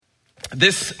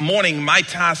This morning, my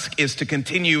task is to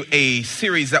continue a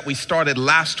series that we started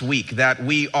last week that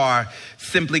we are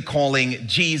simply calling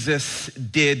Jesus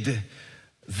Did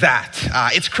That.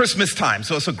 It's Christmas time,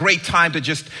 so it's a great time to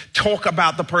just talk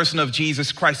about the person of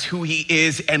Jesus Christ, who he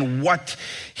is and what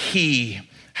he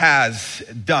has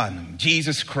done.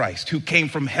 Jesus Christ, who came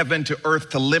from heaven to earth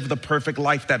to live the perfect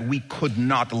life that we could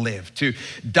not live, to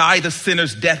die the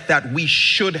sinner's death that we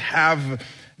should have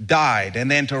died,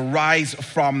 and then to rise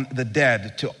from the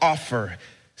dead to offer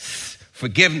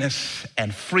forgiveness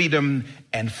and freedom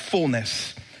and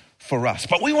fullness for us.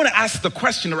 But we want to ask the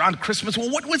question around Christmas,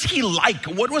 well, what was he like?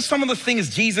 What were some of the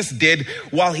things Jesus did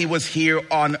while he was here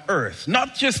on earth?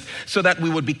 Not just so that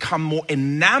we would become more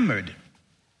enamored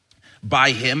by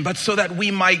him, but so that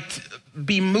we might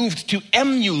be moved to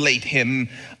emulate him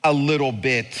a little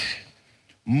bit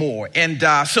more. And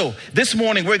so this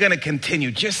morning we're going to continue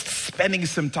just spending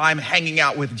some time hanging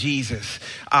out with Jesus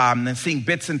and seeing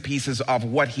bits and pieces of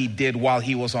what he did while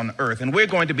he was on earth. And we're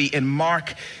going to be in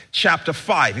Mark chapter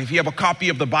 5. If you have a copy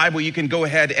of the Bible, you can go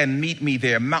ahead and meet me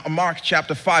there. Mark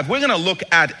chapter 5. We're going to look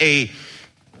at a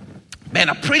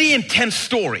pretty intense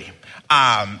story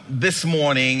this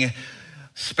morning,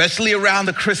 especially around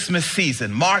the Christmas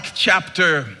season. Mark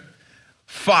chapter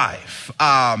 5.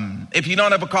 If you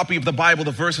don't have a copy of the Bible,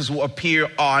 the verses will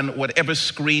appear on whatever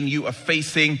screen you are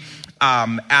facing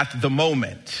at the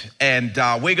moment. And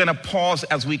we're going to pause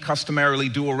as we customarily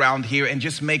do around here and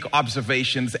just make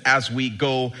observations as we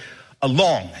go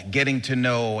along, getting to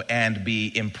know and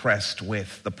be impressed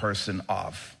with the person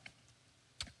of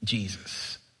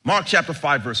Jesus. Mark chapter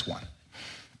 5, verse 1.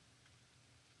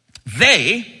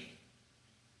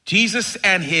 Jesus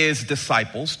and his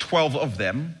disciples, 12 of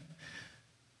them,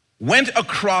 went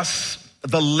across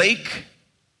the lake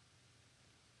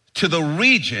to the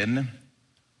region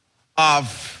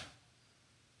of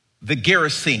the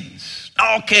Gerasenes.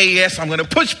 Okay, yes, I'm going to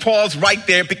push pause right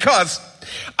there because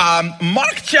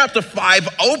Mark chapter 5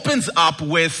 opens up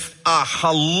with a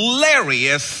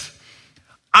hilarious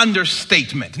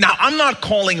understatement. Now, I'm not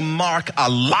calling Mark a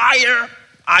liar.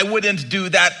 I wouldn't do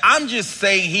that. I'm just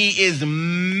saying he is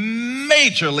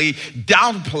majorly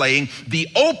downplaying the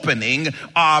opening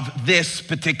of this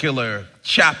particular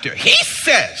chapter. He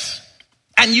says,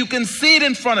 and you can see it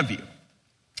in front of you,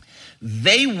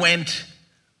 they went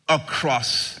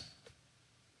across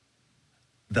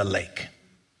the lake.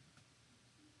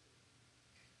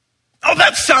 Oh,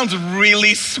 that sounds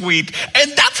really sweet.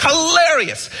 And that's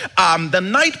hilarious. The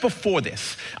night before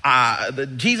this,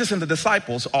 Jesus and the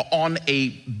disciples are on a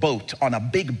boat on a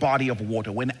big body of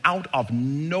water when out of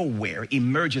nowhere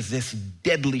emerges this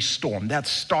deadly storm that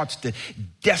starts to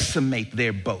decimate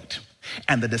their boat.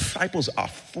 And the disciples are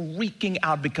freaking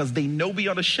out because they know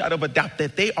beyond a shadow of a doubt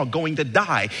that they are going to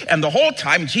die. And the whole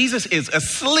time, Jesus is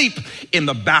asleep in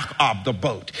the back of the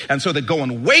boat. And so they go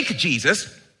and wake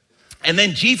Jesus. And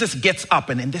then Jesus gets up,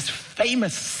 and in this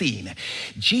famous scene,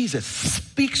 Jesus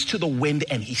speaks to the wind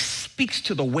and he speaks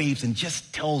to the waves and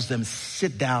just tells them,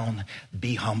 sit down,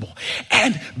 be humble.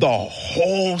 And the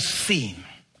whole scene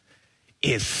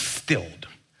is stilled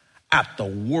at the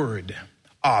word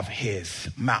of his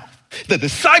mouth. The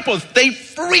disciples, they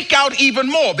freak out even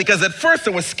more because at first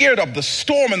they were scared of the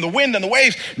storm and the wind and the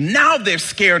waves. Now they're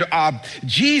scared of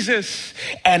Jesus.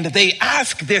 And they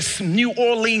ask this New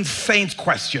Orleans Saints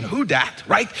question. Who dat,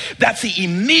 right? That's the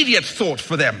immediate thought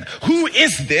for them. Who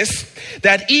is this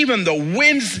that even the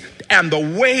winds and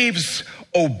the waves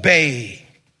obey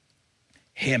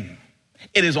him?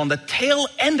 It is on the tail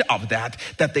end of that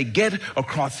they get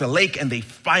across the lake and they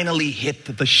finally hit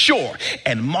the shore.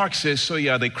 And Mark says, so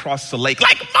yeah, they crossed the lake.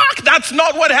 Like, Mark, that's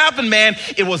not what happened, man.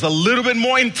 It was a little bit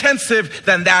more intensive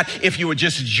than that if you were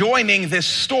just joining this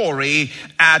story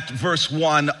at verse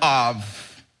 1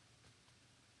 of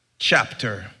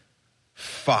chapter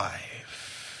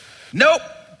 5. Nope.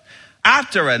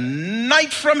 After a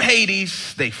night from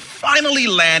Hades, they finally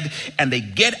land and they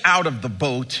get out of the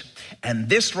boat. And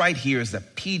this right here is a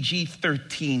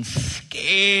PG-13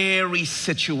 scary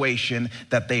situation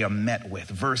that they are met with.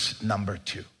 Verse number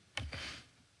 2.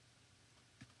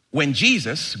 When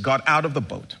Jesus got out of the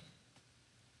boat,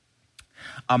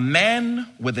 a man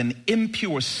with an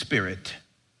impure spirit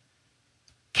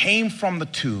came from the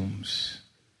tombs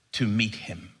to meet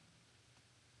him.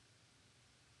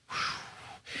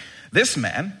 This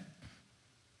man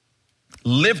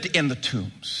lived in the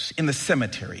tombs, in the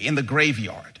cemetery, in the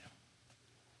graveyard.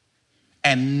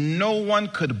 And no one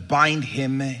could bind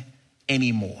him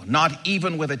anymore, not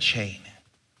even with a chain.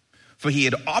 For he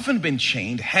had often been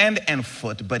chained hand and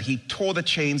foot, but he tore the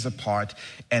chains apart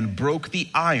and broke the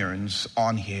irons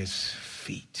on his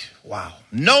feet. Wow.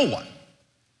 No one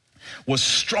was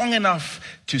strong enough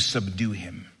to subdue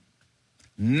him.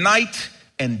 Night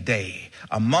and day,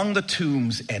 among the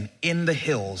tombs and in the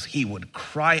hills, he would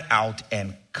cry out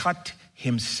and cut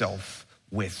himself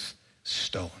with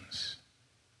stones.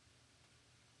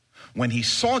 When he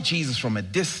saw Jesus from a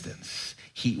distance,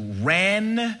 he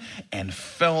ran and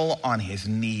fell on his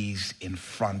knees in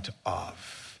front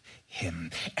of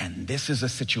him. And this is a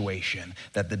situation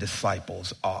that the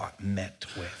disciples are met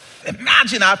with.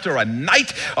 Imagine after a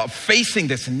night of facing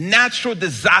this natural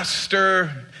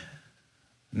disaster,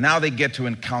 now they get to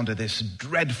encounter this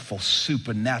dreadful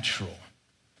supernatural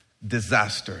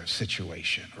disaster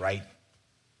situation, right?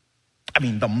 I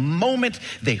mean, the moment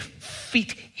their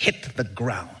feet hit the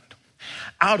ground,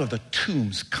 out of the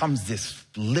tombs comes this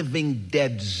living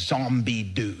dead zombie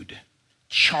dude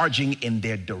charging in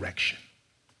their direction,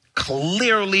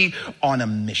 clearly on a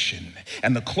mission.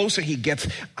 And the closer he gets,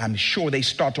 I'm sure they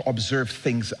start to observe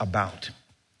things about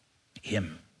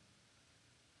him.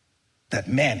 That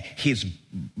man, his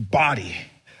body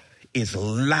is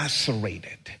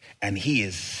lacerated and he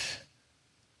is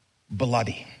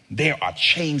bloody. There are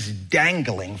chains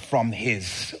dangling from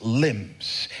his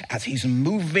limbs as he's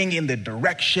moving in the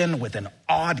direction with an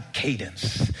odd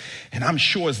cadence. And I'm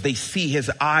sure as they see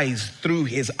his eyes through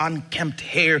his unkempt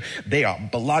hair, they are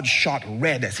bloodshot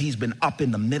red as he's been up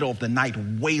in the middle of the night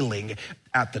wailing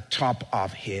at the top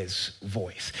of his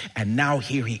voice. And now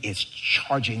here he is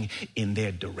charging in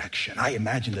their direction. I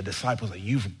imagine the disciples are,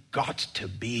 you've got to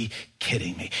be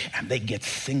kidding me. And they get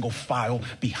single file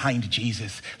behind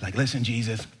Jesus. Like, listen,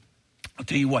 Jesus, I'll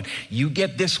tell you what, you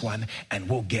get this one and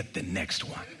we'll get the next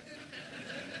one.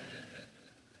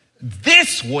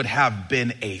 This would have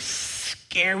been a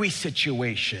scary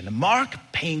situation. Mark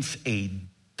paints a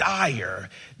dire,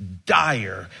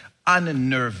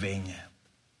 unnerving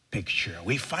picture.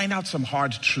 We find out some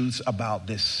hard truths about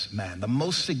this man, the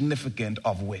most significant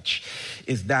of which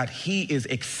is that he is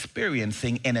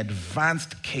experiencing an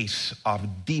advanced case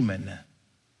of demon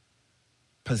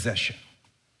possession.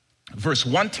 Verse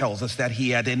 1 tells us that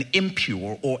he had an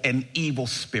impure or an evil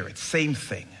spirit. Same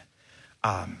thing.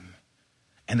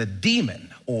 And a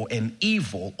demon or an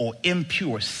evil or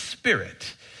impure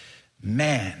spirit,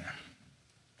 man,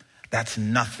 that's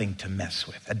nothing to mess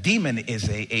with. A demon is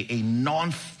a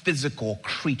non-physical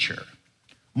creature.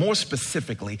 More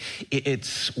specifically,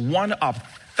 it's one of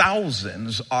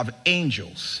thousands of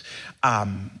angels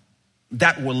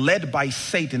that were led by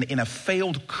Satan in a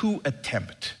failed coup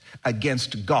attempt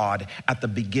against God at the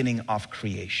beginning of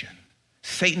creation.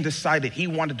 Satan decided he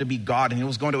wanted to be God and he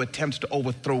was going to attempt to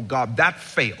overthrow God. That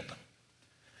failed.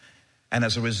 And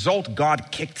as a result, God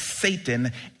kicked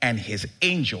Satan and his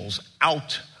angels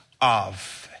out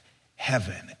of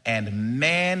heaven. And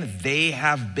man, they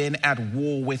have been at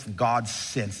war with God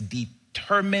since,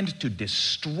 determined to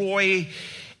destroy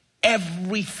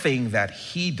everything that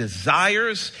he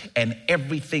desires and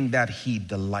everything that he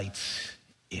delights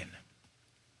in.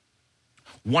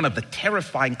 One of the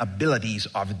terrifying abilities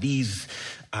of these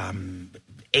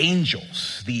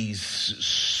angels, these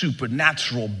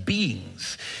supernatural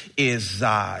beings, is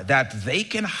that they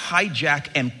can hijack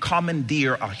and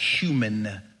commandeer a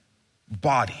human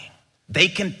body. They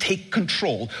can take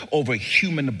control over a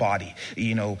human body,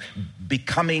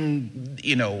 becoming,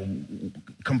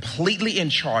 completely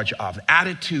in charge of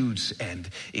attitudes and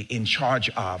in charge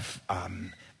of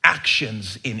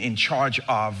actions, in charge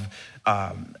of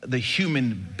the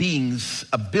human being's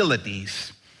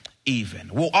abilities even.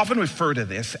 We'll often refer to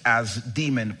this as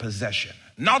demon possession.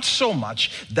 Not so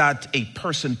much that a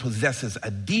person possesses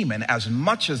a demon as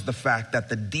much as the fact that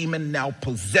the demon now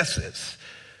possesses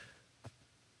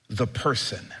the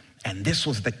person. And this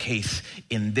was the case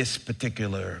in this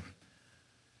particular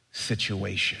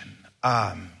situation.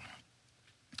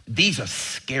 These are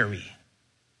scary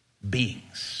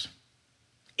beings,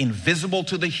 invisible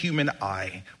to the human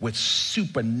eye, with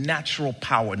supernatural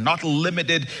power, not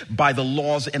limited by the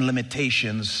laws and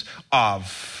limitations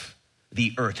of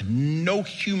the earth. No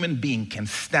human being can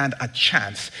stand a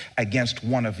chance against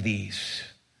one of these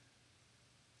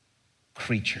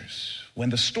creatures. When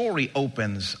the story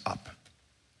opens up,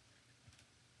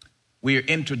 we are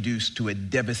introduced to a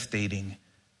devastating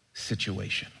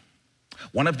situation.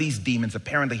 One of these demons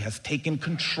apparently has taken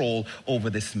control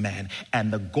over this man,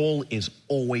 and the goal is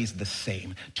always the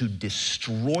same: to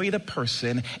destroy the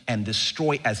person and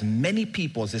destroy as many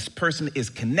people as this person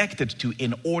is connected to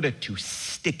in order to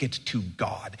stick it to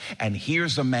God. And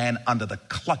here's a man under the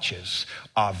clutches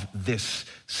of this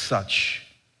such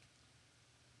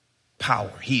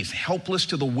power. He is helpless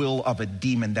to the will of a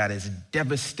demon that is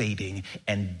devastating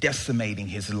and decimating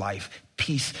his life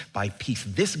piece by piece.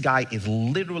 This guy is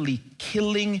literally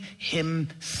killing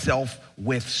himself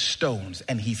with stones,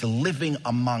 and he's living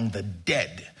among the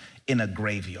dead in a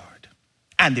graveyard.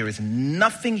 And there is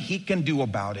nothing he can do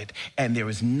about it, and there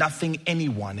is nothing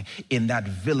anyone in that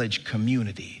village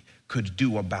community could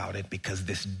do about it, because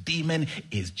this demon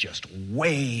is just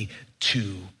way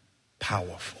too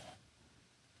powerful.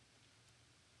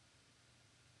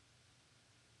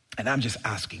 And I'm just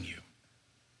asking you,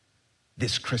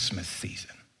 this Christmas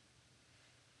season,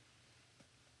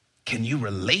 can you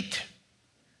relate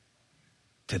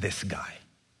to this guy?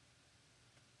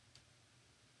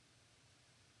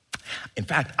 In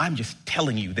fact, I'm just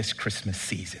telling you this Christmas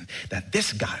season that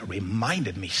this guy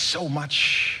reminded me so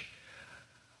much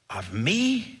of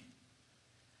me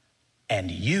and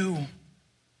you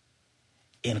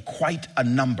in quite a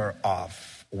number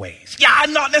of ways. Yeah,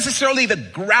 not necessarily the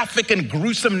graphic and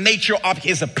gruesome nature of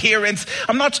his appearance.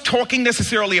 I'm not talking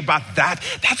necessarily about that.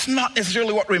 That's not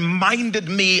necessarily what reminded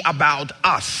me about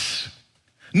us.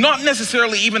 Not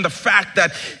necessarily even the fact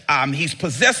that he's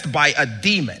possessed by a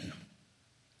demon.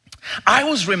 I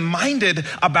was reminded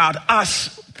about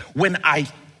us when I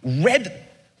read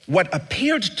what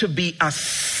appeared to be a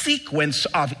sequence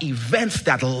of events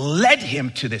that led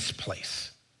him to this place.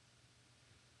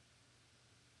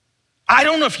 I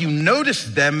don't know if you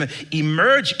noticed them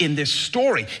emerge in this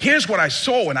story. Here's what I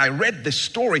saw when I read this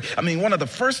story. I mean, one of the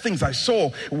first things I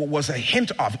saw was a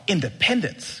hint of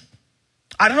independence.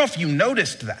 I don't know if you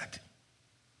noticed that.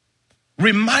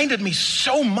 Reminded me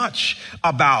so much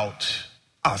about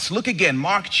us. Look again,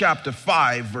 Mark chapter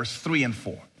 5, verse 3 and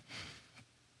 4.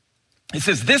 It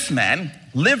says, this man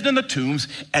lived in the tombs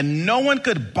and no one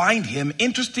could bind him,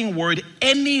 interesting word,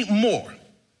 anymore.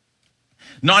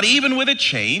 Not even with a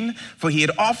chain, for he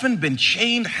had often been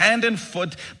chained hand and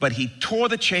foot, but he tore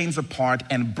the chains apart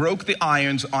and broke the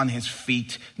irons on his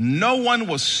feet. No one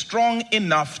was strong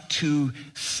enough to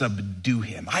subdue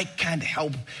him. I can't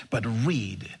help but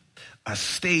read a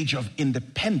stage of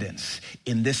independence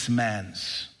in this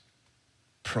man's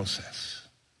process.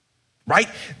 Right?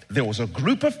 There was a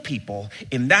group of people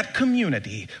in that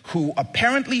community who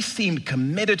apparently seemed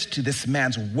committed to this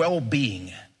man's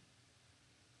well-being.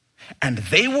 And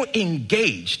they were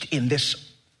engaged in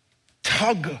this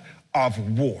tug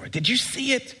of war. Did you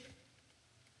see it?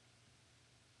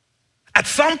 At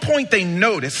some point they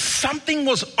noticed something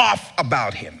was off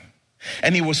about him.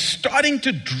 And he was starting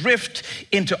to drift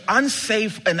into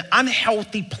unsafe and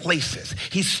unhealthy places.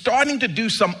 He's starting to do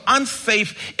some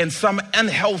unsafe and some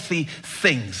unhealthy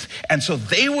things. And so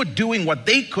they were doing what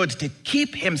they could to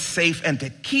keep him safe and to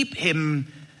keep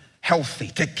him healthy,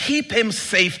 to keep him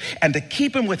safe and to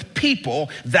keep him with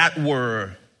people that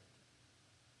were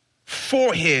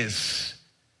for his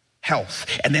health.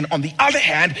 And then on the other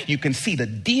hand, you can see the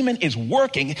demon is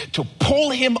working to pull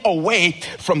him away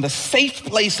from the safe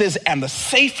places and the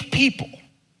safe people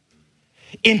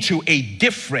into a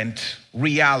different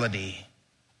reality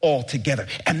altogether.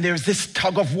 And there's this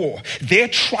tug of war. They're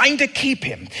trying to keep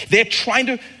him. They're trying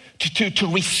to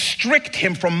restrict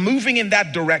him from moving in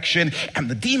that direction. And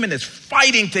the demon is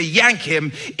fighting to yank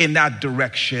him in that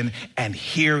direction. And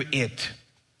here it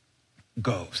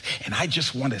goes. And I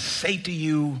just want to say to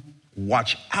you,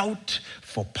 watch out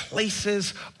for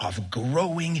places of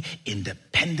growing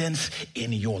independence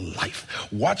in your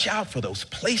life. Watch out for those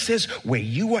places where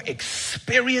you are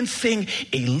experiencing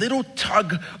a little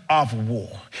tug of war.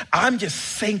 I'm just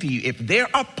saying to you, if there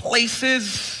are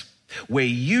places where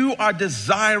you are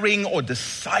desiring or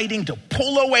deciding to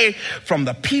pull away from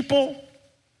the people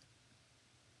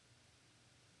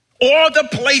or the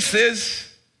places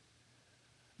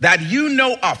that you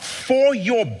know are for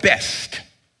your best,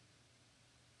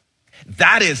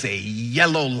 that is a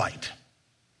yellow light.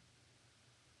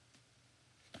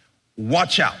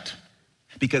 Watch out,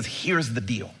 because here's the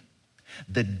deal.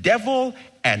 The devil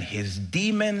and his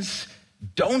demons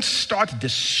don't start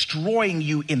destroying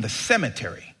you in the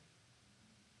cemetery.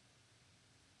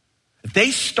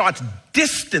 They start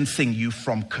distancing you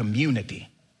from community.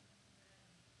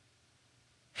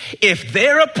 If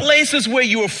there are places where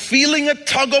you are feeling a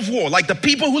tug of war, like the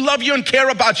people who love you and care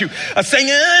about you are saying,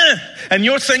 and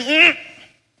you're saying,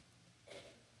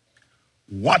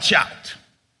 watch out.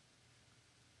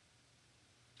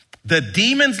 The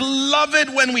demons love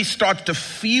it when we start to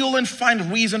feel and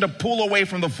find reason to pull away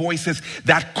from the voices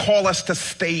that call us to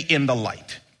stay in the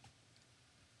light.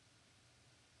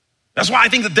 That's why I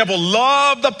think the devil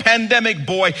loved the pandemic,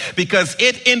 boy, because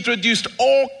it introduced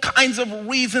all kinds of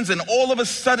reasons, and all of a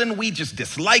sudden we just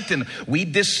disliked and we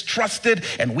distrusted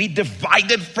and we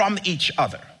divided from each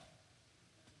other.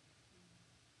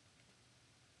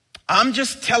 I'm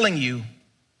just telling you,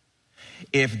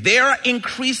 if there are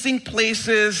increasing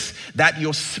places that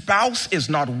your spouse is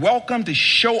not welcome to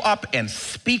show up and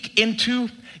speak into,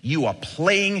 you are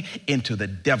playing into the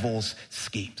devil's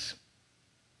schemes.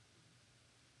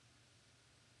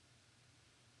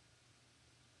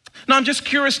 Now, I'm just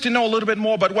curious to know a little bit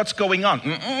more about what's going on.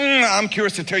 I'm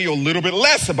curious to tell you a little bit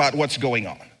less about what's going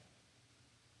on.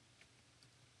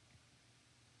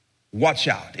 Watch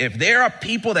out. If there are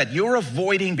people that you're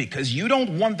avoiding because you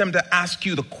don't want them to ask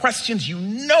you the questions you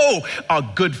know are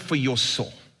good for your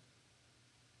soul,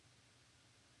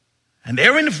 and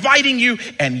they're inviting you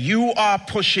and you are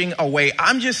pushing away,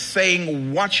 I'm just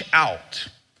saying, watch out.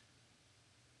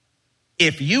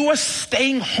 If you are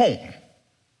staying home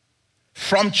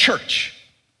from church,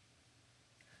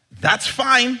 that's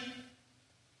fine.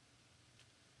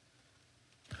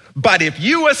 But if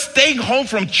you are staying home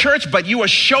from church, but you are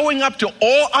showing up to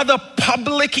all other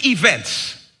public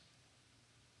events,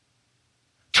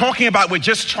 talking about we're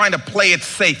just trying to play it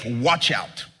safe, watch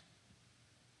out.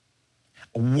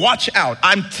 Watch out.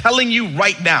 I'm telling you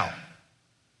right now.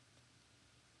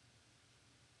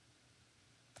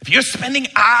 If you're spending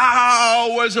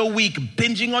hours a week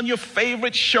binging on your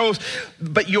favorite shows,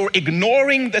 but you're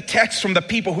ignoring the texts from the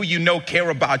people who you know care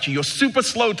about you, you're super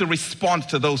slow to respond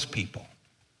to those people.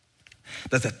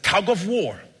 There's a tug of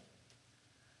war.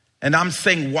 And I'm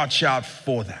saying watch out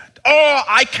for that. Oh,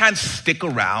 I can't stick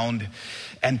around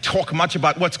and talk much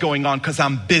about what's going on because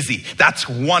I'm busy. That's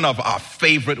one of our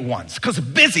favorite ones. Because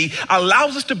busy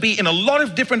allows us to be in a lot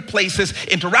of different places,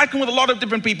 interacting with a lot of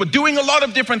different people, doing a lot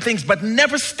of different things, but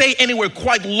never stay anywhere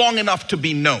quite long enough to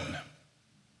be known.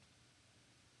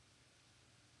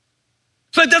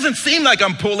 So it doesn't seem like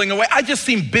I'm pulling away. I just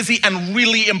seem busy and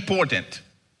really important.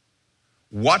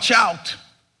 Watch out.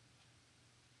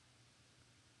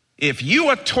 If you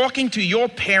are talking to your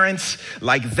parents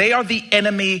like they are the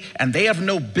enemy and they have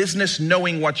no business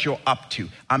knowing what you're up to,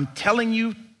 I'm telling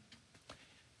you,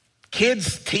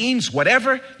 kids, teens,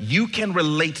 whatever, you can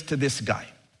relate to this guy.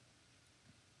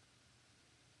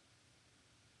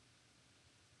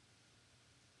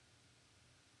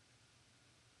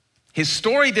 His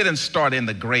story didn't start in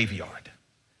the graveyard,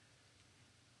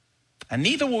 and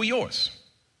neither will yours.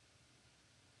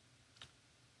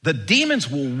 The demons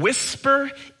will whisper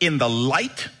in the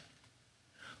light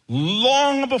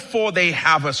long before they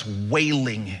have us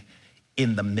wailing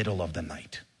in the middle of the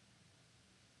night.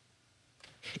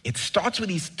 It starts with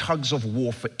these tugs of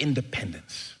war for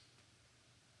independence.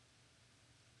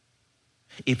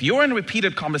 If you're in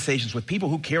repeated conversations with people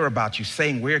who care about you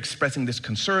saying we're expressing this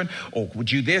concern or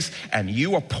would you this, and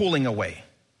you are pulling away,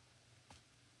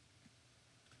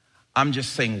 I'm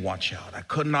just saying watch out. I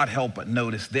could not help but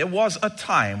notice there was a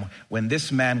time when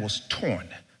this man was torn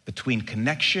between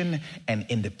connection and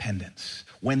independence,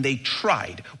 when they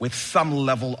tried with some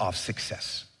level of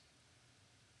success.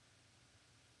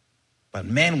 But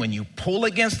man, when you pull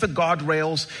against the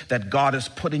guardrails that God has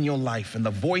put in your life and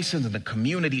the voices in the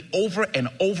community over and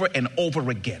over and over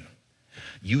again,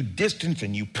 you distance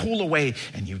and you pull away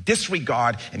and you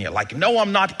disregard and you're like, no,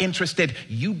 I'm not interested.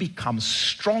 You become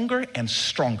stronger and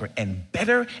stronger and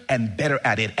better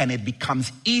at it. And it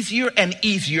becomes easier and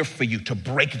easier for you to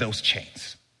break those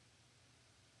chains.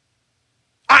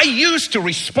 I used to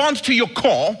respond to your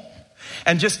call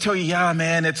and just tell you, yeah,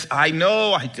 man, I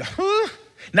know.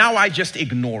 Now I just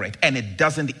ignore it, and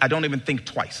I don't even think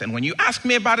twice. And when you ask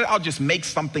me about it, I'll just make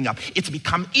something up. It's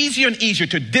become easier and easier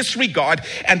to disregard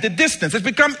and to distance. It's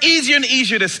become easier and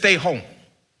easier to stay home.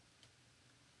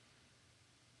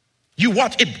 You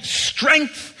watch it,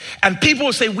 strength, and people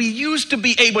will say, we used to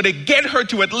be able to get her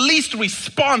to at least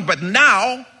respond, but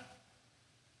now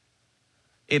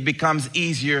it becomes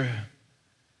easier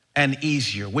and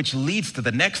easier, which leads to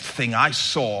the next thing I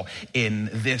saw in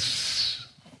this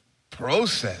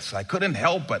process. I couldn't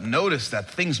help but notice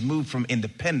that things moved from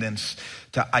independence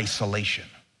to isolation.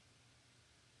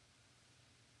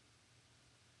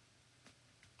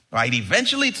 Right?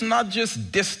 Eventually, it's not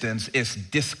just distance, it's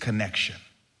disconnection.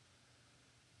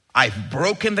 I've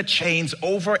broken the chains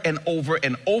over and over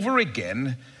and over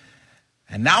again,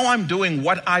 and now I'm doing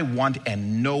what I want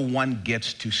and no one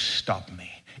gets to stop me.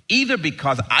 Either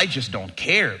because I just don't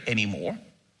care anymore,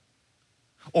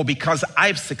 or because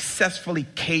I've successfully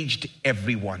caged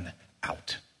everyone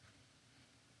out.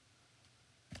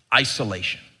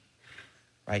 Isolation.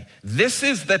 right? This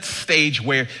is that stage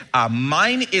where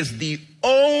mine is the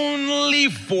only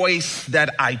voice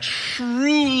that I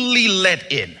truly let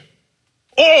in.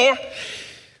 Or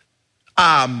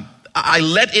I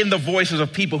let in the voices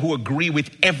of people who agree with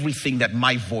everything that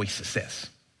my voice says.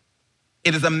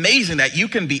 It is amazing that you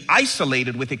can be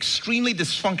isolated with extremely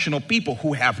dysfunctional people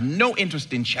who have no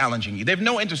interest in challenging you. They have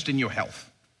no interest in your health.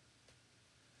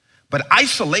 But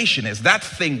isolation is that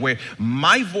thing where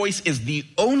my voice is the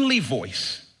only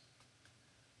voice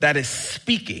that is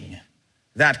speaking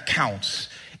that counts.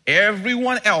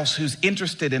 Everyone else who's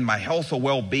interested in my health or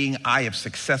well-being, I have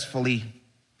successfully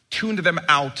tuned them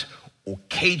out or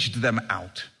caged them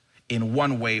out in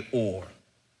one way or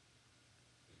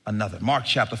another. Mark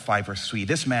chapter 5 verse 3.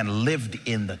 This man lived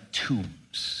in the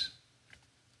tombs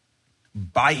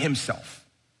by himself.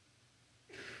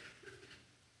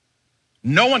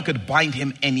 No one could bind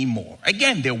him anymore.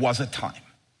 Again, there was a time.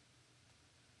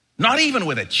 Not even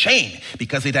with a chain,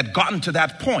 because it had gotten to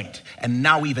that point, and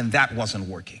now even that wasn't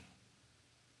working.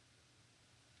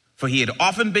 For he had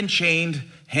often been chained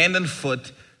hand and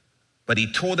foot, but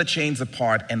he tore the chains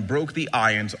apart and broke the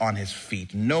irons on his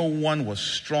feet. No one was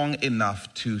strong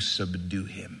enough to subdue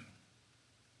him.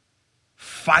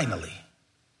 Finally,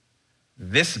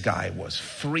 this guy was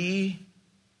free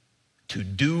to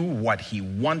do what he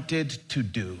wanted to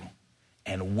do.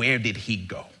 And where did he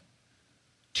go?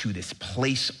 To this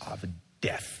place of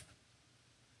death.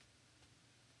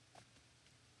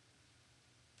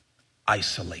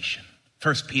 Isolation.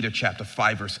 1 Peter chapter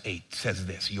 5 verse 8 says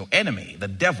this: your enemy, the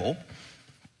devil,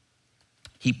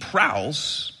 he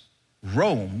prowls,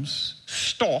 roams,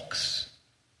 stalks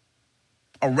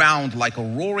around like a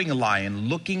roaring lion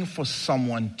looking for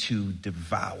someone to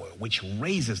devour, which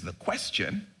raises the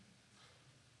question,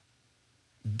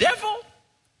 devil,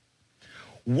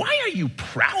 why are you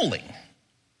prowling?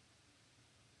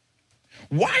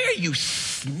 Why are you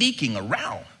sneaking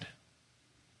around?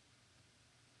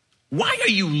 Why are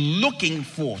you looking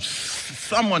for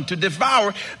someone to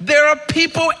devour? There are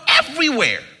people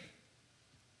everywhere.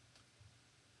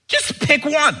 Just pick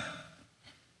one.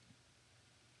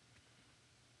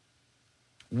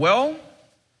 Well,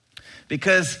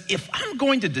 because if I'm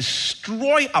going to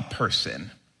destroy a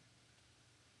person,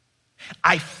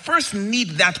 I first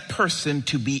need that person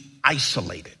to be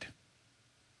isolated.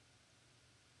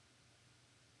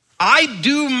 I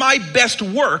do my best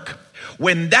work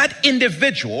when that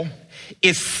individual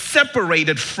is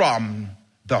separated from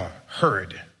the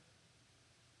herd.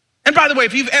 And by the way,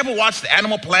 if you've ever watched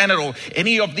Animal Planet or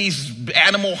any of these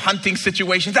animal hunting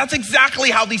situations, that's exactly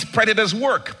how these predators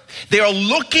work. They are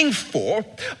looking for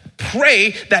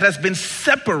prey that has been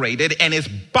separated and is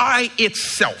by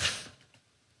itself.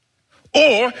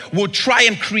 Or will try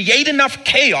and create enough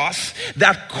chaos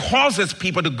that causes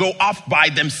people to go off by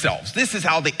themselves. This is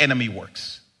how the enemy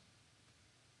works.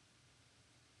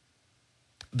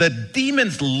 The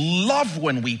demons love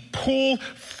when we pull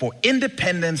for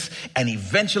independence and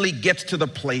eventually get to the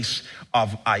place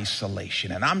of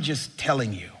isolation. And I'm just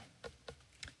telling you,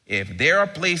 if there are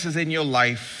places in your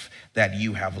life that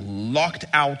you have locked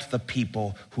out the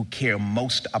people who care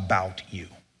most about you,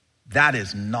 that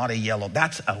is not a yellow,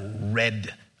 that's a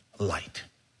red light.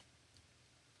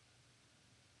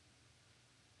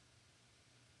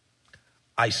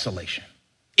 Isolation.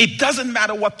 It doesn't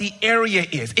matter what the area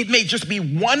is. It may just be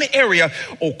one area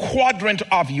or quadrant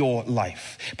of your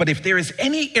life. But if there is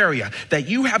any area that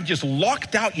you have just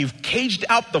locked out, you've caged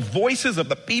out the voices of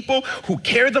the people who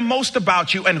care the most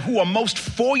about you and who are most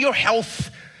for your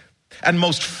health and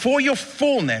most for your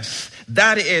fullness,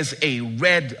 that is a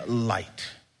red light.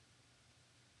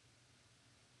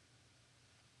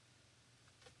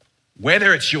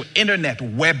 Whether it's your internet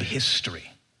web history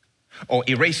or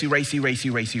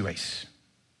erase.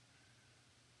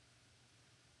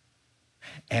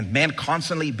 And man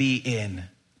constantly be in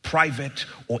private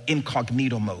or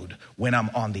incognito mode when I'm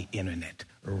on the internet.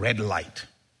 Red light.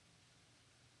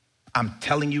 I'm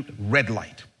telling you, red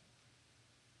light.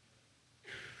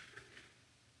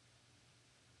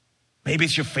 Maybe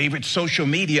it's your favorite social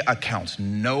media accounts.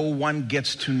 No one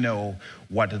gets to know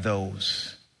what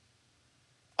those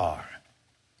are.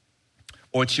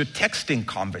 Or it's your texting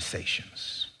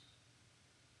conversations,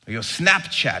 or your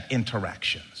Snapchat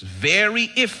interactions. Very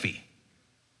iffy.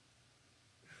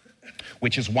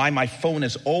 Which is why my phone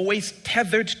is always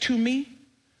tethered to me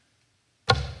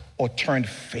or turned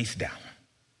face down.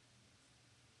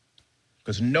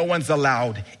 Because no one's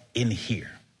allowed in here.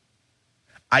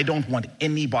 I don't want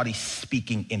anybody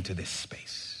speaking into this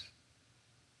space.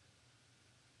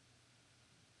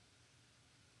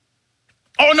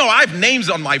 Oh no, I have names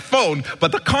on my phone,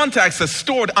 but the contacts are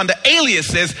stored under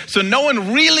aliases, so no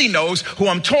one really knows who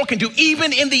I'm talking to,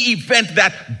 even in the event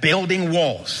that building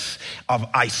walls of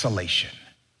isolation.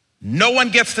 No one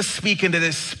gets to speak into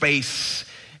this space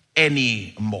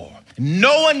anymore.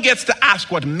 No one gets to ask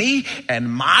what me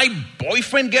and my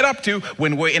boyfriend get up to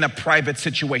when we're in a private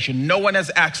situation. No one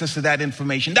has access to that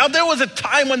information. Now, there was a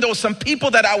time when there were some people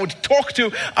that I would talk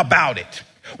to about it,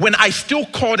 when I still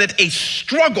called it a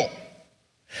struggle.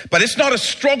 But it's not a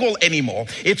struggle anymore.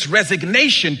 It's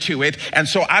resignation to it. And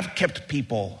so I've kept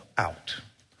people out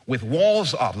with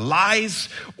walls of lies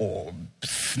or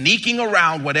sneaking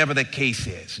around, whatever the case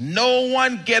is. No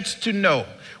one gets to know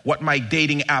what my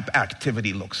dating app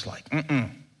activity looks like.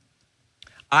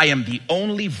 I am the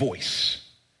only voice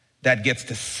that gets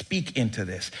to speak into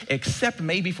this, except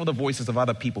maybe for the voices of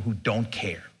other people who don't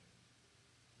care.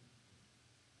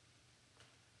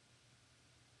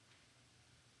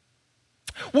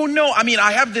 Well, no,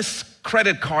 I have this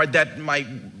credit card that my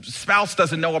spouse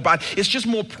doesn't know about. It's just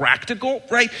more practical,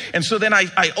 right? And so then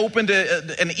I opened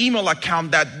an email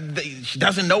account that she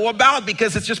doesn't know about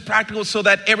because it's just practical so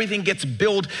that everything gets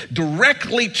billed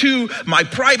directly to my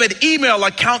private email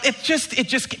account. It just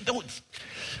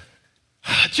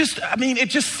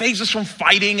saves us from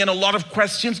fighting and a lot of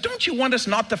questions. Don't you want us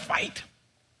not to fight?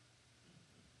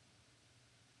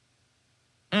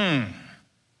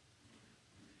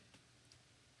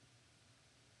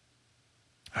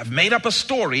 I've made up a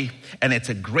story, and it's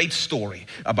a great story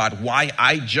about why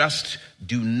I just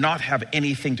do not have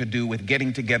anything to do with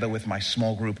getting together with my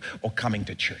small group or coming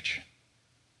to church.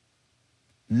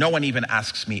 No one even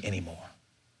asks me anymore.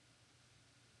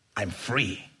 I'm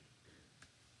free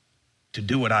to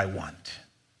do what I want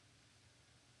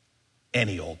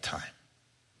any old time.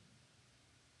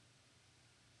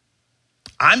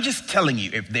 I'm just telling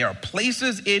you, if there are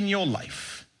places in your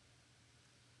life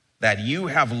that you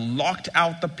have locked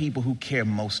out the people who care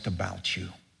most about you,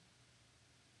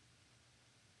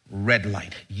 red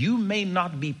light. You may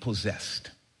not be possessed,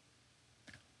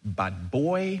 but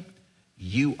boy,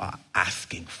 you are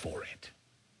asking for it.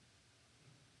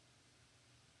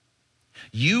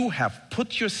 You have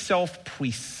put yourself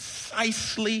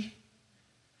precisely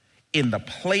in the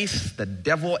place the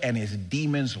devil and his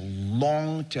demons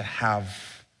long to have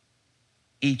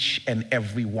each and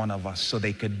every one of us so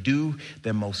they could do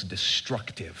their most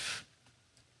destructive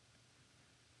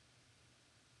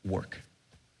work.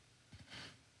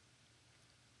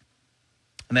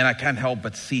 And then I can't help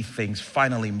but see things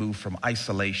finally move from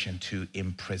isolation to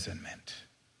imprisonment.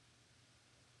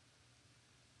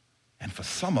 And for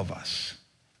some of us,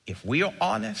 if we are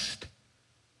honest,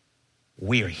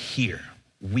 we're here.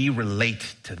 We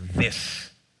relate to this.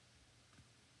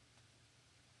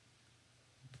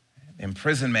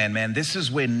 Imprisonment, man, this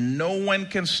is where no one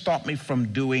can stop me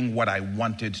from doing what I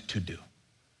wanted to do.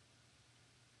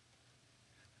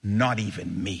 Not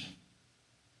even me.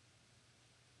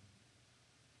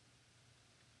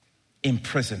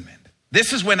 Imprisonment.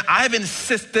 This is when I've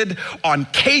insisted on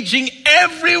caging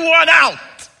everyone out,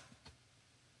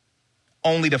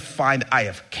 only to find I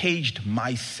have caged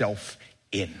myself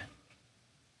in.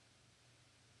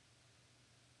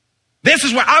 This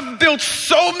is where I've built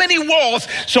so many walls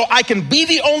so I can be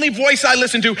the only voice I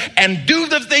listen to and do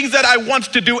the things that I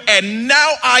want to do. And now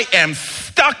I am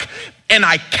stuck and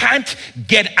I can't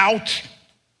get out.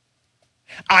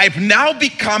 I've now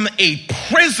become a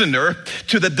prisoner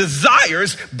to the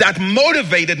desires that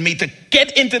motivated me to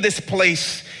get into this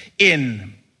place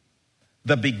in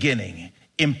the beginning.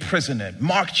 Imprisonment.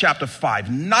 Mark chapter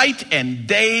 5. Night and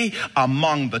day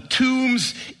among the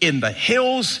tombs in the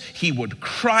hills, he would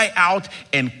cry out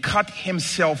and cut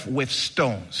himself with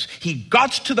stones. He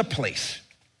got to the place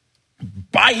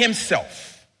by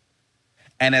himself.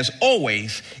 And as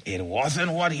always, it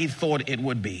wasn't what he thought it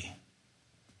would be.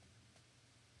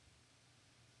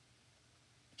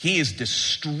 He is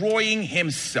destroying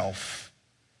himself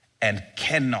and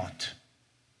cannot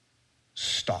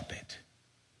stop it.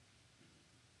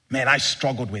 Man, I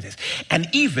struggled with this. And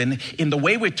even in the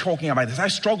way we're talking about this, I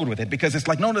struggled with it because it's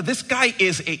like, no, this guy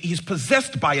he's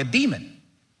possessed by a demon.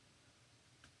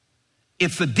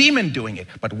 It's the demon doing it.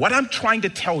 But what I'm trying to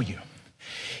tell you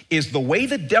is the way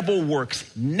the devil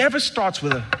works never starts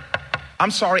with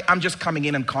I'm sorry, I'm just coming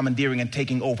in and commandeering and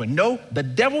taking over. No, the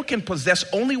devil can possess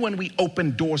only when we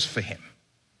open doors for him.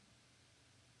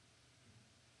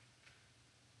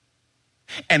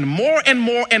 And more and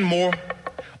more and more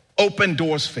open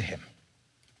doors for him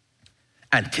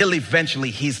until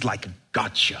eventually he's like,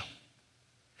 gotcha.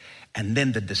 And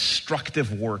then the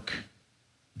destructive work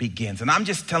begins. And I'm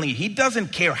just telling you, he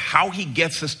doesn't care how he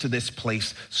gets us to this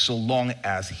place so long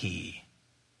as he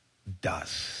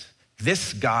does.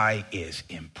 This guy is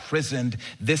imprisoned.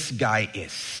 This guy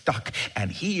is stuck,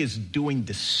 and he is doing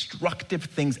destructive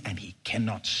things, and he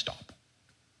cannot stop.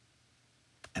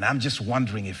 And I'm just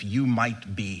wondering if you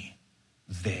might be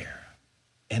there.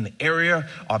 An area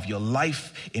of your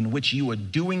life in which you are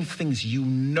doing things you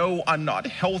know are not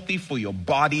healthy for your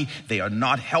body, they are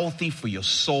not healthy for your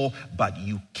soul, but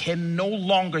you can no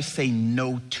longer say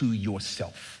no to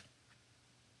yourself.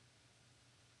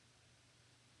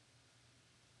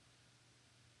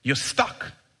 You're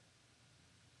stuck.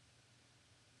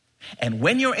 And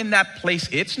when you're in that place,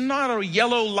 it's not a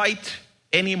yellow light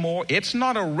anymore. It's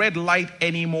not a red light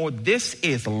anymore. This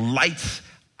is lights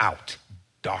out,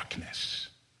 darkness.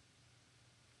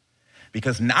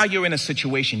 Because now you're in a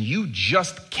situation you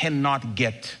just cannot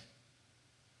get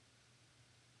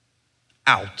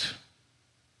out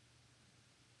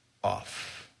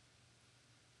of.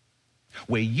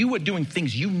 Where you are doing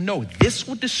things you know this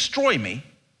will destroy me.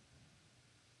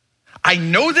 I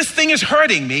know this thing is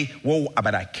hurting me,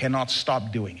 but I cannot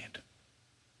stop doing it.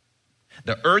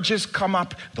 The urges come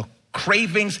up, the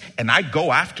cravings, and I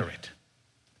go after it.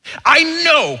 I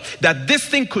know that this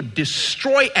thing could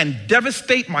destroy and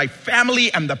devastate my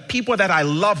family and the people that I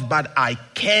love, but I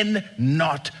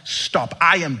cannot stop.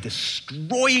 I am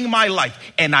destroying my life,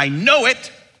 and I know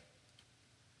it,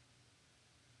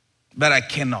 but I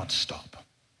cannot stop.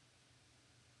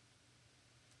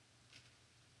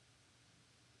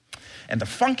 And the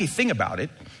funky thing about it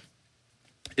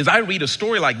is I read a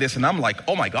story like this and I'm like,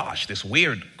 oh my gosh, this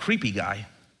weird, creepy guy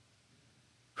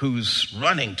who's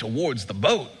running towards the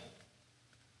boat.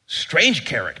 Strange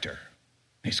character.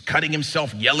 He's cutting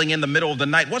himself, yelling in the middle of the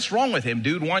night. What's wrong with him,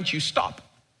 dude? Why don't you stop?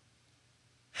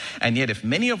 And yet, if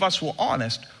many of us were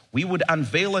honest, we would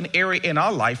unveil an area in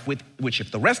our life with which,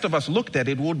 if the rest of us looked at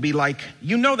it, would be like,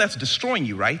 you know that's destroying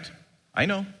you, right? I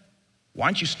know. Why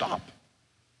don't you stop?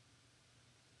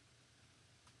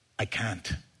 I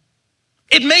can't.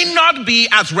 It may not be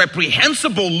as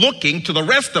reprehensible looking to the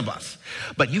rest of us,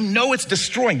 but you know it's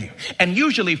destroying you. And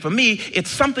usually for me, it's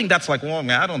something that's like, well,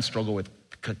 man, I don't struggle with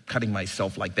cutting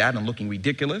myself like that and looking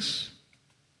ridiculous.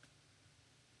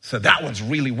 So that one's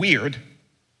really weird.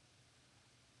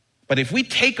 But if we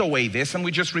take away this and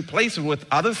we just replace it with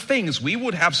other things, we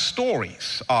would have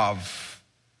stories of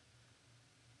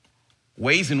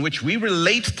ways in which we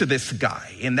relate to this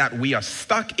guy, in that we are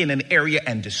stuck in an area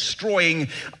and destroying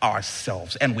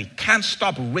ourselves, and we can't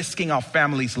stop risking our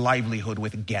family's livelihood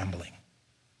with gambling.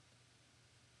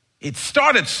 It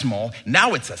started small,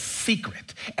 now it's a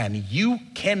secret, and you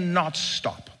cannot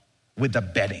stop with the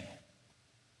betting.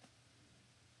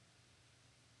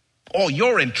 Oh,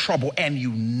 you're in trouble and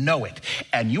you know it,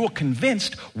 and you're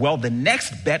convinced, well, the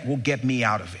next bet will get me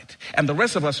out of it. And the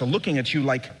rest of us are looking at you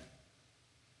like,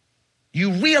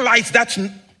 you realize that's...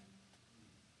 And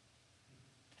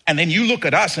then you look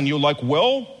at us and you're like,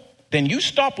 well, then you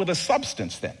stop with a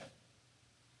substance then.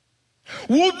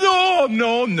 Well,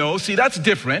 no. See, that's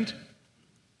different.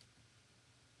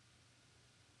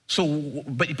 So,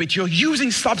 but you're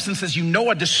using substances you know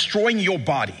are destroying your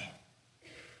body.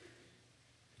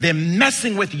 They're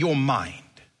messing with your mind.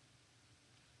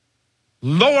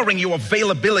 Lowering your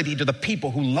availability to the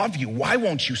people who love you. Why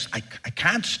won't you? I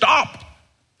can't stop.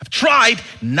 I've tried,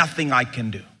 nothing I can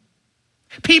do.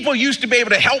 People used to be able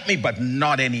to help me, but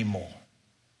not anymore.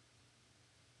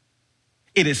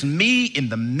 It is me in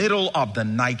the middle of the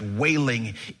night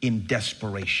wailing in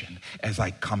desperation as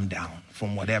I come down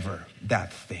from whatever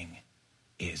that thing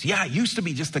is. Yeah, it used to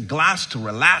be just a glass to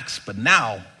relax, but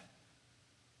now,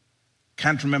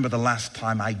 can't remember the last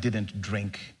time I didn't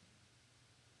drink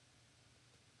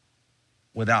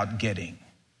without getting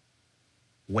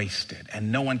wasted.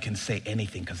 And no one can say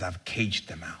anything because I've caged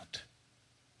them out.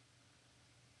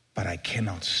 But I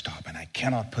cannot stop, and I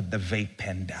cannot put the vape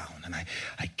pen down, and I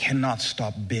cannot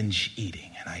stop binge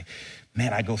eating.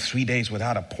 And I go 3 days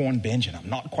without a porn binge, and I'm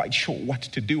not quite sure what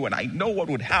to do, and I know what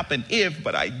would happen if,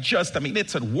 but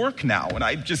it's at work now, and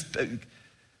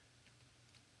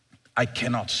I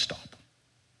cannot stop.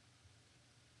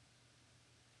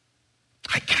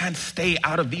 I can't stay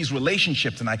out of these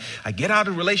relationships, and I get out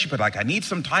of a relationship, like I need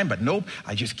some time, but nope,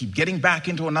 I just keep getting back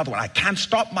into another one. I can't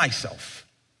stop myself.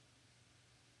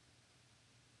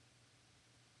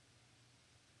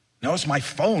 Notice my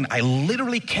phone, I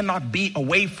literally cannot be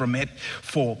away from it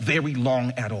for very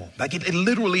long at all. Like it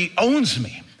literally owns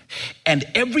me. And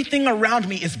everything around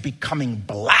me is becoming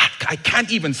black. I can't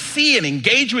even see and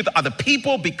engage with other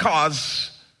people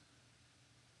because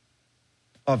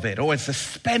of it. Oh, it's the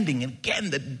spending. And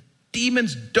again, the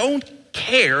demons don't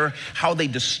care how they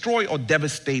destroy or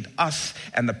devastate us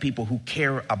and the people who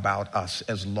care about us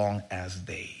as long as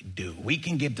they do. We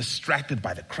can get distracted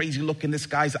by the crazy look in this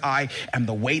guy's eye and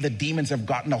the way the demons have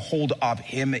gotten a hold of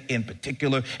him in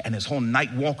particular and his whole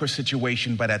night walker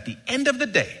situation. But at the end of the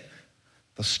day,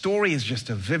 the story is just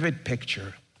a vivid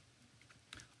picture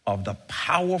of the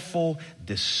powerful,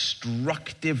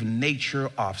 destructive nature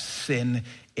of sin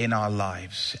in our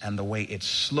lives and the way it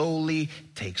slowly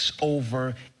takes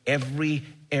over every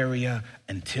area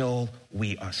until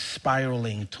we are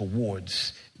spiraling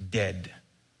towards dead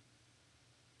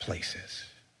places.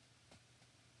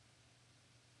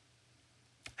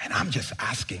 And I'm just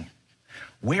asking,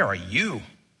 where are you?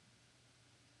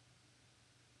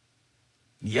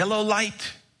 Yellow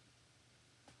light,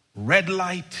 red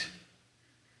light,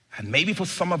 and maybe for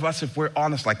some of us, if we're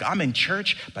honest, like I'm in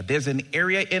church, but there's an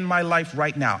area in my life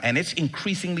right now, and it's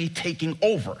increasingly taking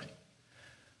over,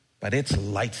 but it's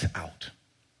lights out.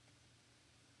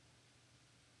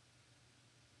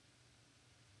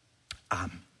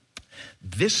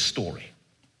 This story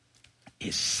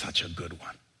is such a good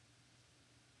one.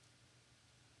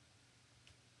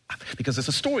 Because it's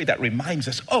a story that reminds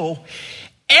us,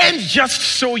 and just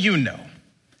so you know,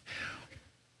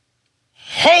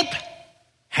 hope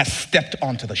has stepped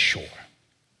onto the shore.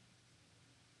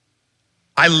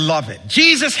 I love it.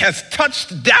 Jesus has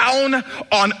touched down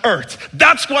on earth.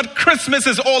 That's what Christmas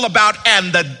is all about.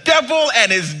 And the devil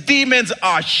and his demons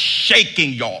are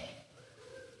shaking, y'all.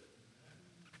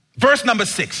 Verse number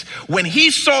 6. When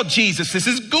he saw Jesus, this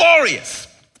is glorious.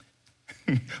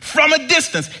 From a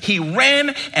distance, he ran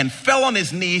and fell on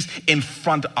his knees in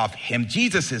front of him.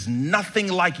 Jesus is nothing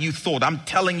like you thought. I'm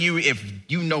telling you, if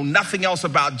you know nothing else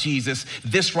about Jesus,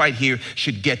 this right here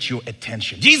should get your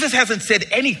attention. Jesus hasn't said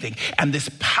anything, and this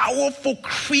powerful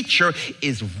creature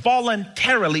is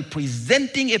voluntarily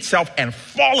presenting itself and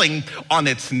falling on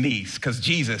its knees because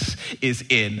Jesus is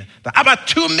in the... About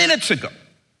 2 minutes ago,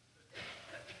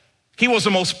 he was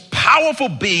the most powerful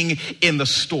being in the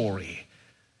story.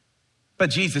 But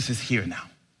Jesus is here now.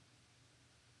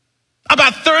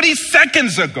 About 30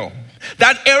 seconds ago,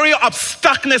 that area of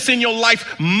stuckness in your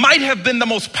life might have been the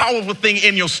most powerful thing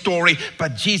in your story,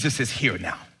 but Jesus is here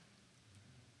now.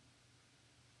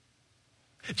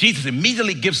 Jesus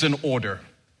immediately gives an order,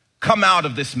 come out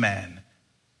of this man.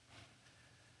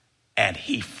 And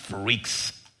he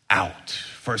freaks out.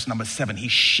 Verse number 7, he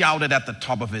shouted at the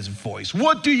top of his voice,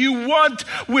 "What do you want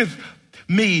with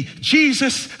me,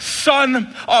 Jesus,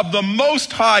 Son of the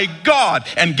Most High God?"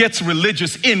 And gets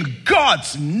religious. In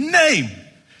God's name,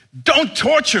 don't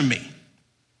torture me.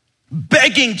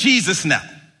 Begging Jesus now.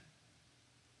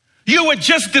 You were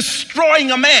just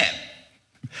destroying a man.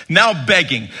 Now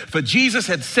begging. For Jesus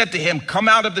had said to him, "Come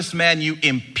out of this man, you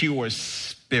impure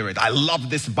spirit." I love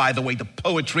this, by the way, the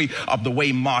poetry of the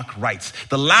way Mark writes.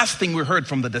 The last thing we heard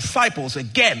from the disciples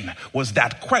again was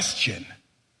that question.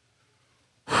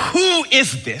 Who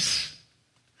is this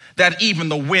that even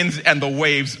the winds and the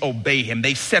waves obey him?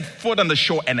 They set foot on the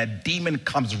shore and a demon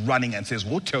comes running and says,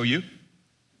 "We'll tell you."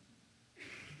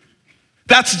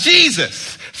 That's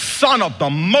Jesus, Son of the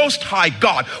Most High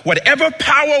God. Whatever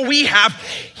power we have,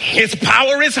 his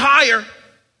power is higher.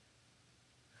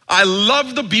 I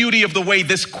love the beauty of the way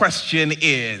this question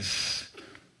is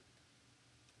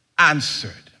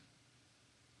answered.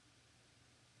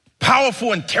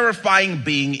 Powerful and terrifying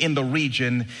being in the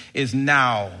region is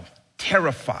now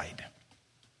terrified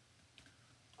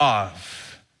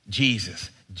of Jesus,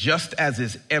 just as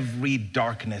is every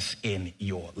darkness in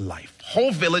your life.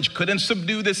 Whole village couldn't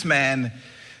subdue this man,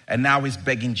 and now he's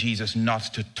begging Jesus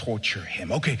not to torture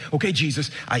him. Okay, Jesus,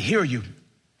 I hear you.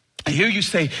 I hear you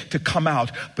say to come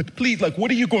out, but please, what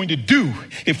are you going to do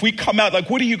if we come out?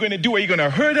 What are you going to do? Are you going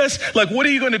to hurt us? What are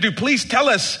you going to do? Please tell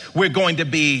us we're going to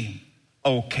be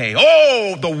okay.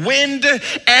 Oh, the wind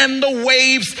and the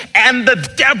waves and the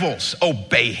devils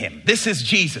obey him. This is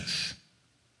Jesus.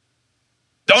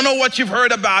 Don't know what you've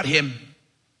heard about him,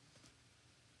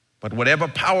 but whatever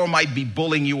power might be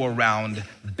bullying you around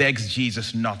begs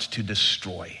Jesus not to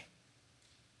destroy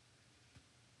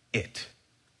it.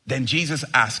 Then Jesus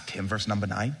asked him, verse number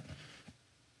 9,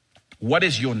 "What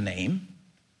is your name?"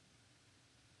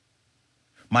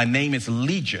 "My name is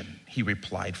Legion," he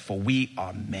replied, "for we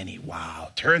are many."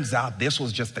 Wow. Turns out this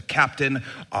was just the captain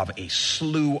of a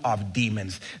slew of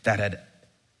demons that had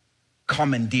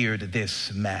commandeered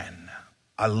this man.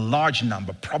 A large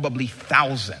number, probably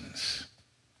thousands.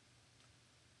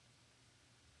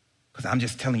 Because I'm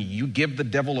just telling you, you give the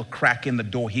devil a crack in the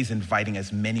door, he's inviting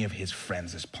as many of his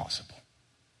friends as possible.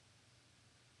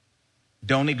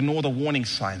 Don't ignore the warning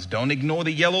signs. Don't ignore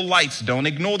the yellow lights. Don't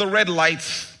ignore the red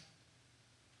lights.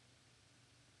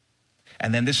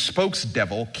 And then this spokes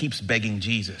devil keeps begging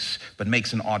Jesus, but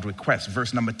makes an odd request.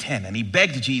 Verse number 10, and he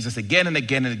begged Jesus again and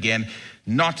again and again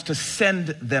not to send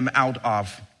them out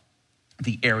of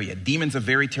the area. Demons are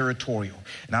very territorial.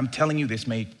 And I'm telling you, this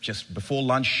may just before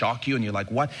lunch shock you and you're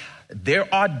like, what?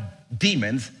 There are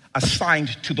demons assigned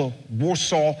to the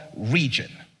Warsaw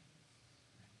region.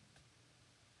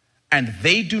 And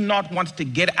they do not want to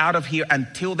get out of here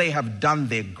until they have done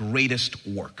their greatest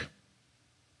work.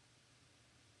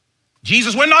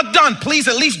 Jesus, we're not done. Please,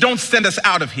 at least don't send us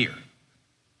out of here.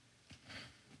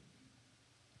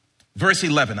 Verse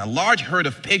 11, a large herd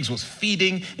of pigs was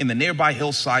feeding in the nearby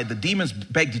hillside. The demons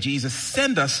begged Jesus,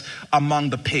 send us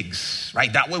among the pigs,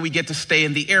 right? That way we get to stay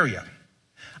in the area.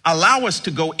 Allow us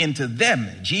to go into them.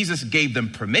 Jesus gave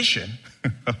them permission.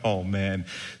 Oh man,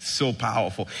 so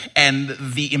powerful. And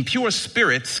the impure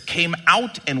spirits came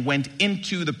out and went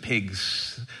into the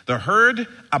pigs. The herd,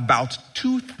 about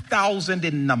 2,000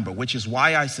 in number, which is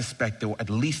why I suspect there were at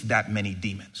least that many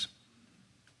demons,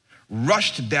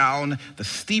 rushed down the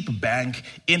steep bank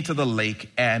into the lake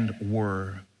and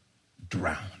were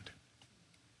drowned.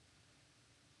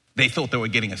 They thought they were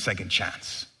getting a second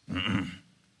chance.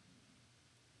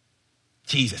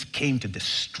 Jesus came to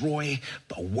destroy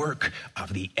the work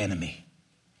of the enemy.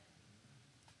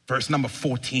 Verse number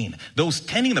 14, those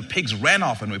tending the pigs ran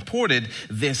off and reported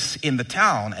this in the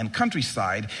town and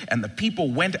countryside, and the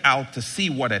people went out to see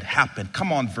what had happened.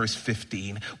 Come on, verse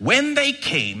 15. When they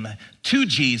came to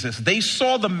Jesus, they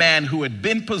saw the man who had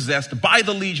been possessed by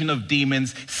the legion of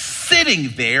demons sitting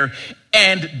there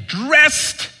and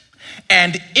dressed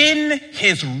and in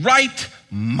his right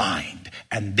mind.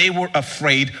 And they were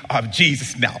afraid of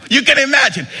Jesus. Now, you can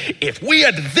imagine, if we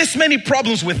had this many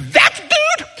problems with that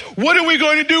dude, what are we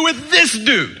going to do with this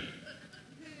dude?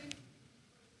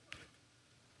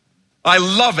 I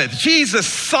love it. Jesus,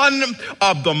 Son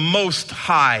of the Most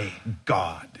High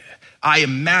God. I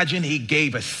imagine he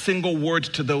gave a single word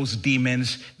to those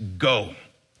demons, go,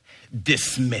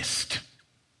 dismissed.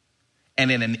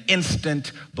 And in an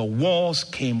instant, the walls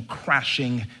came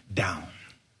crashing down.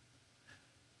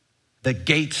 The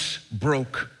gates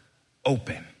broke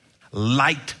open.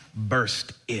 Light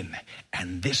burst in.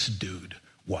 And this dude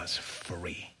was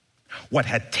free. What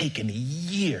had taken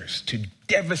years to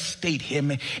devastate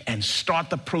him and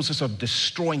start the process of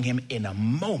destroying him in a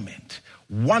moment,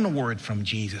 one word from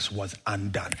Jesus was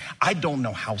undone. I don't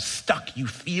know how stuck you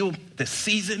feel this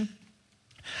season.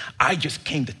 I just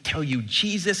came to tell you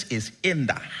Jesus is in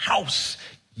the house,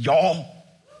 y'all.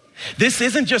 This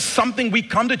isn't just something we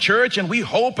come to church and we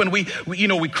hope and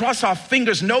we cross our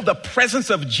fingers. No, the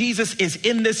presence of Jesus is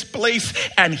in this place,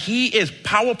 and he is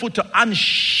powerful to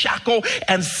unshackle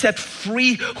and set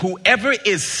free whoever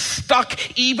is stuck,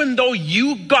 even though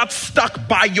you got stuck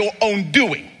by your own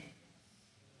doing.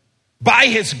 By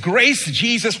his grace,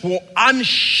 Jesus will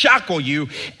unshackle you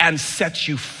and set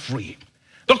you free.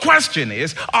 The question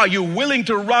is, are you willing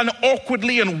to run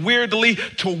awkwardly and weirdly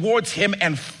towards him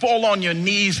and fall on your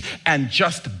knees and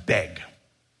just beg?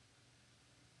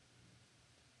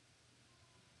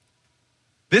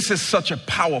 This is such a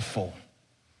powerful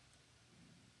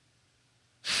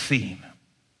scene.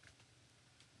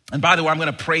 And by the way, I'm going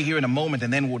to pray here in a moment,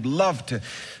 and then would love to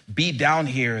be down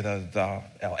here. The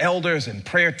elders and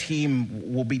prayer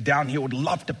team will be down here. Would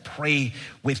love to pray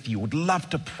with you. Would love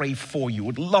to pray for you.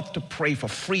 Would love to pray for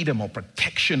freedom or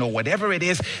protection or whatever it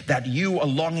is that you are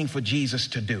longing for Jesus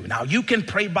to do. Now, you can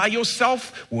pray by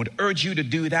yourself. Would urge you to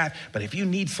do that. But if you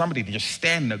need somebody to just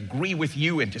stand and agree with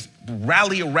you and just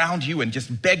rally around you and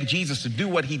just beg Jesus to do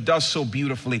what he does so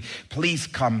beautifully, please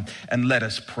come and let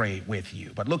us pray with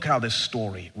you. But look how this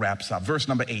story wraps up. Verse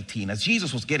number 18. As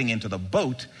Jesus was getting into the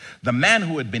boat, the man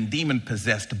who had been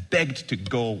demon-possessed begged to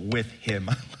go with him.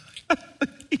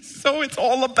 So it's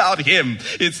all about him.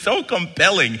 It's so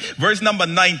compelling. Verse number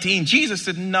 19, Jesus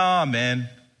said, nah, man.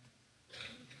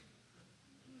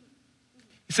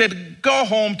 He said, go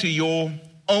home to your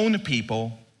own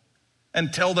people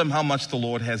and tell them how much the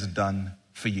Lord has done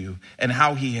for you and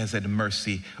how he has had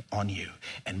mercy on you.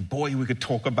 And boy, we could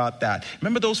talk about that.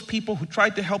 Remember those people who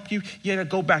tried to help you? Yeah,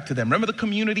 go back to them. Remember the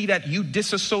community that you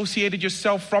disassociated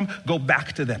yourself from? Go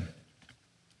back to them.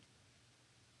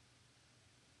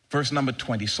 Verse number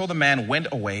 20. So the man went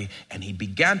away and he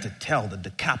began to tell the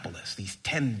Decapolis, these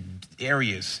 10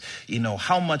 areas,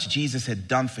 how much Jesus had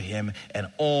done for him, and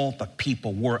all the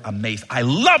people were amazed. I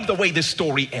love the way this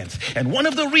story ends. And one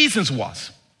of the reasons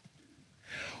was,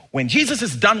 when Jesus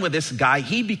is done with this guy,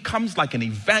 he becomes like an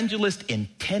evangelist in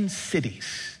 10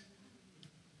 cities.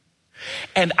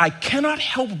 And I cannot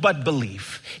help but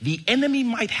believe the enemy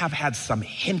might have had some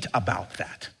hint about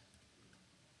that.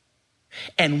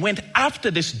 and went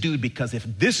after this dude, because if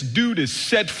this dude is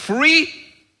set free,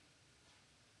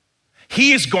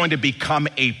 he is going to become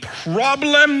a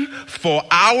problem for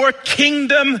our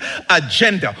kingdom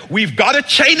agenda. We've got to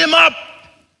chain him up.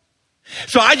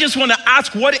 So I just want to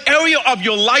ask, what area of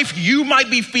your life you might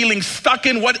be feeling stuck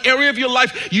in? What area of your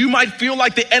life you might feel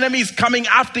like the enemy is coming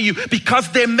after you? Because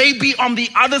there may be on the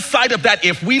other side of that,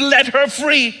 if we let her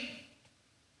free,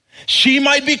 she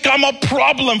might become a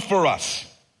problem for us.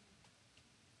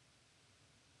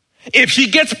 If she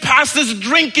gets past this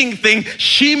drinking thing,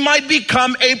 she might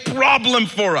become a problem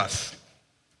for us.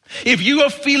 If you are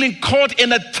feeling caught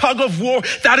in a tug of war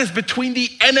that is between the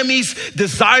enemy's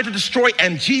desire to destroy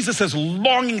and Jesus is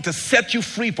longing to set you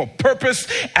free for purpose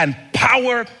and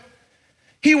power,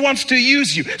 he wants to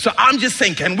use you. So I'm just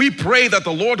saying, can we pray that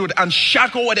the Lord would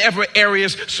unshackle whatever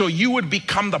areas so you would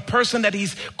become the person that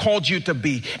he's called you to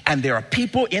be? And there are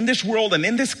people in this world and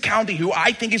in this county who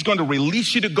I think is going to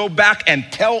release you to go back and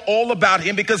tell all about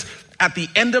him, because at the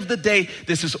end of the day,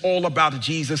 this is all about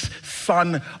Jesus,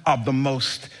 Son of the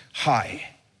Most High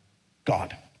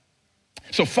God.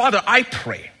 So Father, I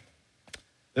pray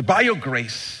that by your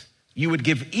grace, you would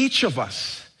give each of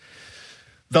us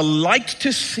the light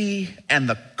to see and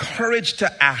the courage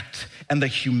to act and the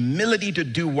humility to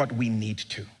do what we need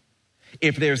to.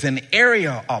 If there's an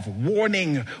area of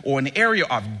warning or an area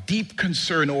of deep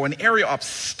concern or an area of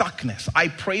stuckness, I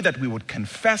pray that we would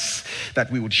confess,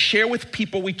 that we would share with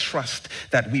people we trust,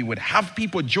 that we would have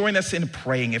people join us in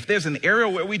praying. If there's an area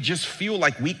where we just feel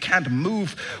like we can't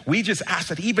move, we just ask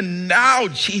that even now,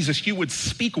 Jesus, you would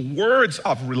speak words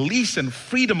of release and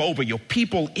freedom over your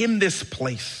people in this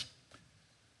place.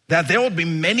 That there will be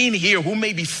many in here who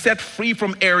may be set free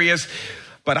from areas,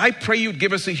 but I pray you'd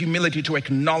give us the humility to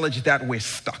acknowledge that we're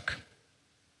stuck.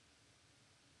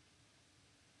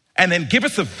 And then give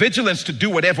us the vigilance to do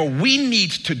whatever we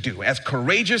need to do, as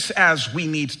courageous as we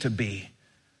need to be.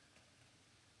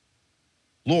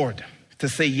 Lord, to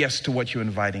say yes to what you're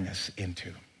inviting us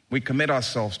into. We commit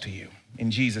ourselves to you. In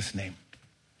Jesus' name,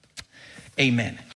 amen.